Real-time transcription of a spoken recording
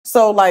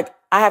So, like,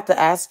 I have to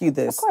ask you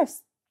this. Of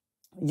course.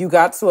 You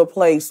got to a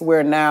place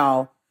where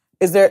now,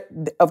 is there,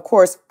 of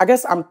course, I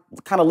guess I'm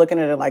kind of looking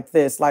at it like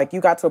this. Like,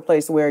 you got to a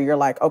place where you're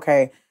like,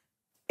 okay,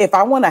 if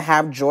I want to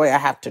have joy, I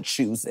have to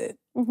choose it.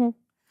 Mm-hmm.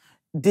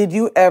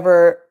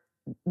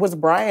 Was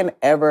Brian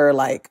ever,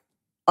 like,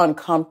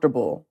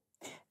 uncomfortable?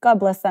 God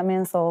bless that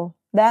man's soul.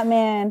 That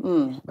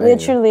man,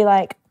 literally,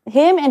 like,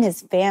 him and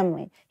his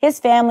family. His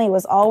family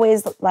was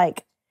always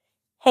like,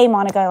 hey,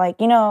 Monica,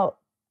 like, you know,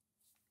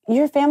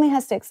 your family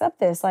has to accept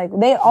this. Like,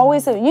 they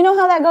always, you know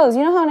how that goes.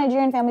 You know how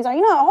Nigerian families are.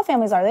 You know how all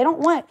families are. They don't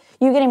want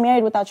you getting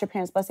married without your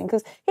parents' blessing,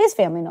 because his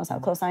family knows how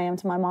close I am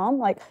to my mom.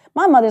 Like,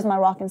 my mother's my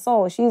rock and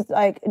soul. She's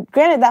like,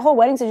 granted, that whole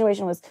wedding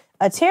situation was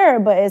a terror,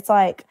 but it's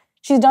like,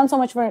 she's done so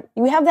much for,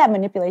 you have that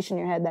manipulation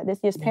in your head that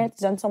your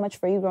parents done so much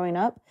for you growing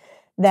up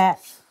that,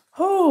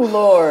 oh,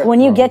 Lord.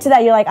 when you get to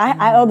that, you're like,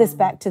 I owe this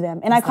back to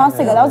them. And I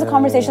constantly got, that was the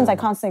conversations I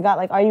constantly got,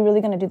 like, are you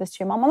really going to do this to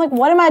your mom? I'm like,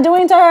 what am I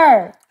doing to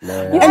her?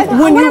 And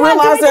when you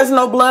realize there's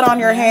no blood on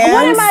your hands.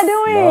 What am I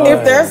doing?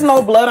 If there's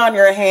no blood on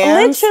your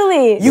hands.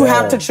 Literally. You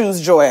have to choose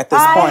joy at this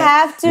point. I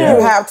have to.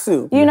 You have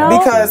to. You know?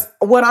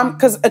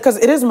 Because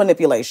it is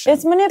manipulation.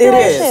 It's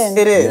manipulation.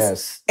 It is.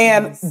 Yes.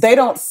 And they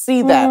don't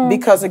see that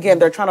because, again,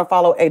 they're trying to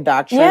follow a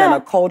doctrine and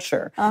a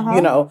culture.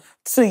 You know,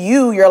 to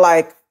you, you're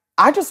like,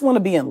 I just want to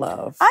be in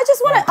love. I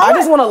just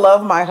want to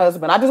love my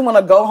husband. I just want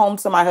to go home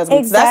to my husband.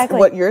 Exactly. That's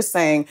what you're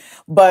saying.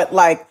 But,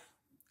 like,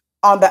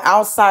 on the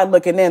outside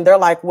looking in, they're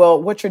like,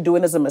 well, what you're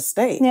doing is a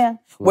mistake. Yeah.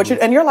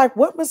 And you're like,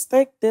 what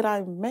mistake did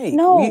I make?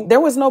 No. There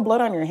was no blood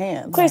on your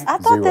hands. Chris, I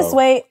thought this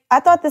way. I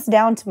thought this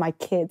down to my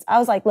kids. I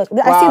was like, look,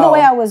 I see the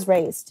way I was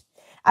raised.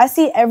 I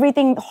see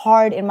everything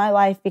hard in my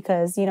life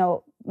because, you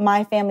know,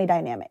 my family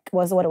dynamic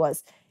was what it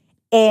was.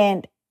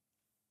 And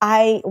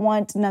I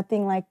want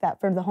nothing like that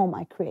for the home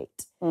I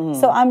create.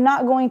 So I'm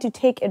not going to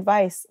take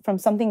advice from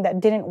something that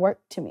didn't work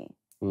to me.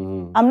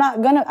 I'm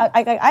not gonna.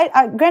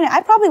 Granted,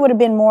 I probably would have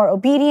been more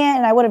obedient,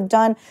 and I would have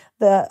done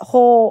the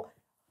whole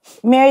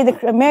marry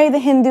the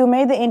Hindu,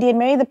 marry the Indian,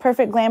 marry the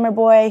perfect glamour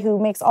boy who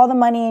makes all the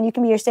money, and you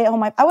can be your stay-at-home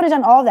wife. I would have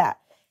done all that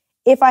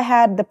if I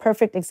had the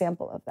perfect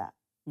example of that.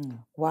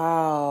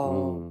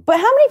 Wow. But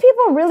how many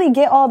people really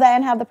get all that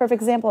and have the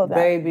perfect example of that?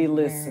 Baby,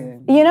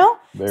 listen. You know?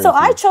 Very so true.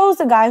 I chose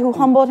a guy who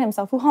humbled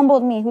himself, who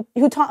humbled me,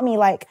 who taught me,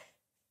 like,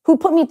 who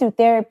put me through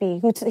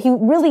therapy, who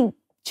really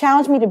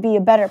challenged me to be a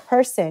better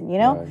person, you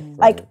know? Right.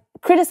 Like,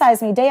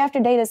 criticized me day after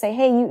day to say,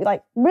 hey, you,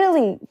 like,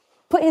 really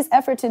put his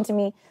efforts into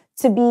me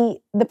to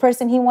be the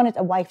person he wanted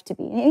a wife to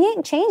be. And he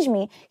didn't change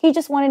me. He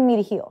just wanted me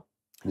to heal.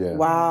 Yeah.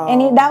 Wow.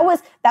 And that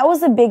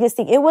was the biggest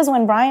thing. It was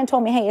when Brian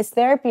told me, hey, it's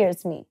therapy or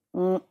it's me.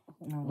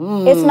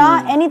 It's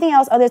not anything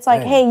else. It's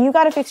like, hey, you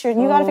gotta fix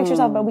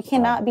yourself, but we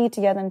cannot be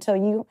together until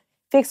you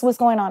fix what's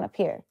going on up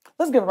here.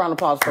 Let's give a round of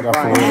applause for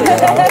Brian.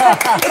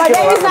 My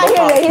baby's not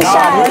here yet. He's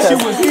shy. She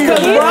was here.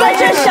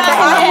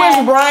 I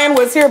wish Brian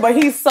was here, but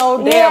he's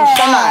so damn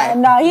shy.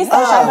 No, he's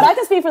so shy, but I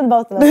can speak for the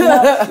both of us. You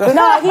know?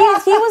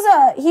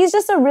 No, he's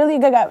just a really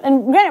good guy.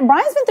 And granted,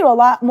 Brian's been through a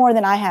lot more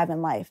than I have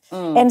in life.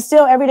 And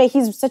still, every day,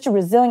 he's such a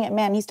resilient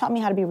man. He's taught me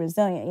how to be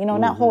resilient, you know,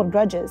 not hold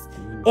grudges.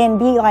 And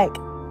be like,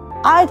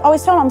 I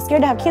always tell him I'm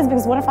scared to have kids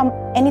because what if I'm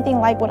anything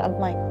like what I've,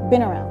 like,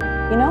 been around,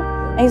 you know?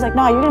 And he's like,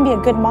 no, you're going to be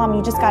a good mom.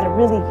 You just got to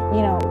really,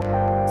 you know,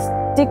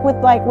 stick with,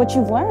 like, what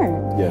you've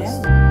learned.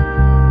 Yes. Yeah.